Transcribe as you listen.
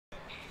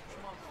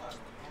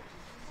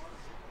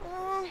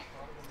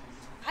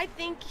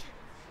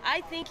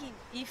think,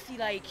 if he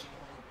like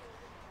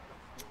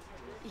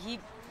he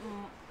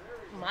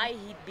might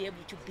he be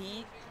able to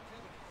beat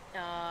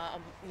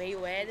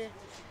Mayweather.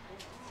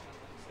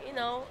 You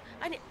know,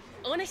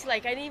 honestly,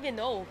 like I didn't even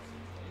know.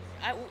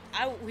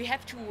 We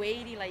have to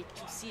wait like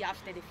to see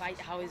after the fight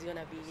how it's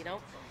gonna be,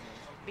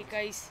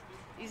 because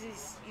this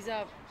is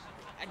a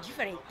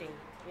different thing,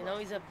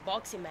 it's a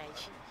boxing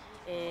match,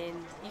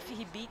 and if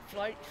he beat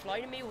Floyd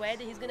Mayweather,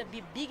 he's gonna be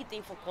a big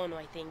thing for Conor,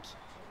 I think,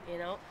 you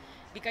know,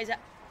 because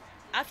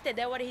after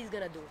that, what he's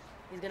gonna do?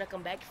 He's gonna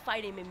come back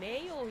fight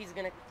MMA, or he's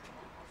gonna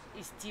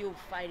still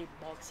fight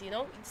box,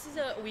 This is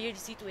a weird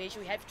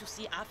situation. We have to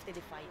see after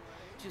the fight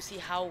to see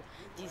how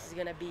this is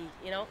gonna be,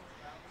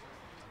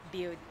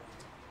 build.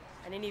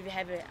 I didn't even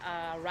have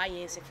a right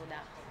answer for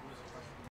that.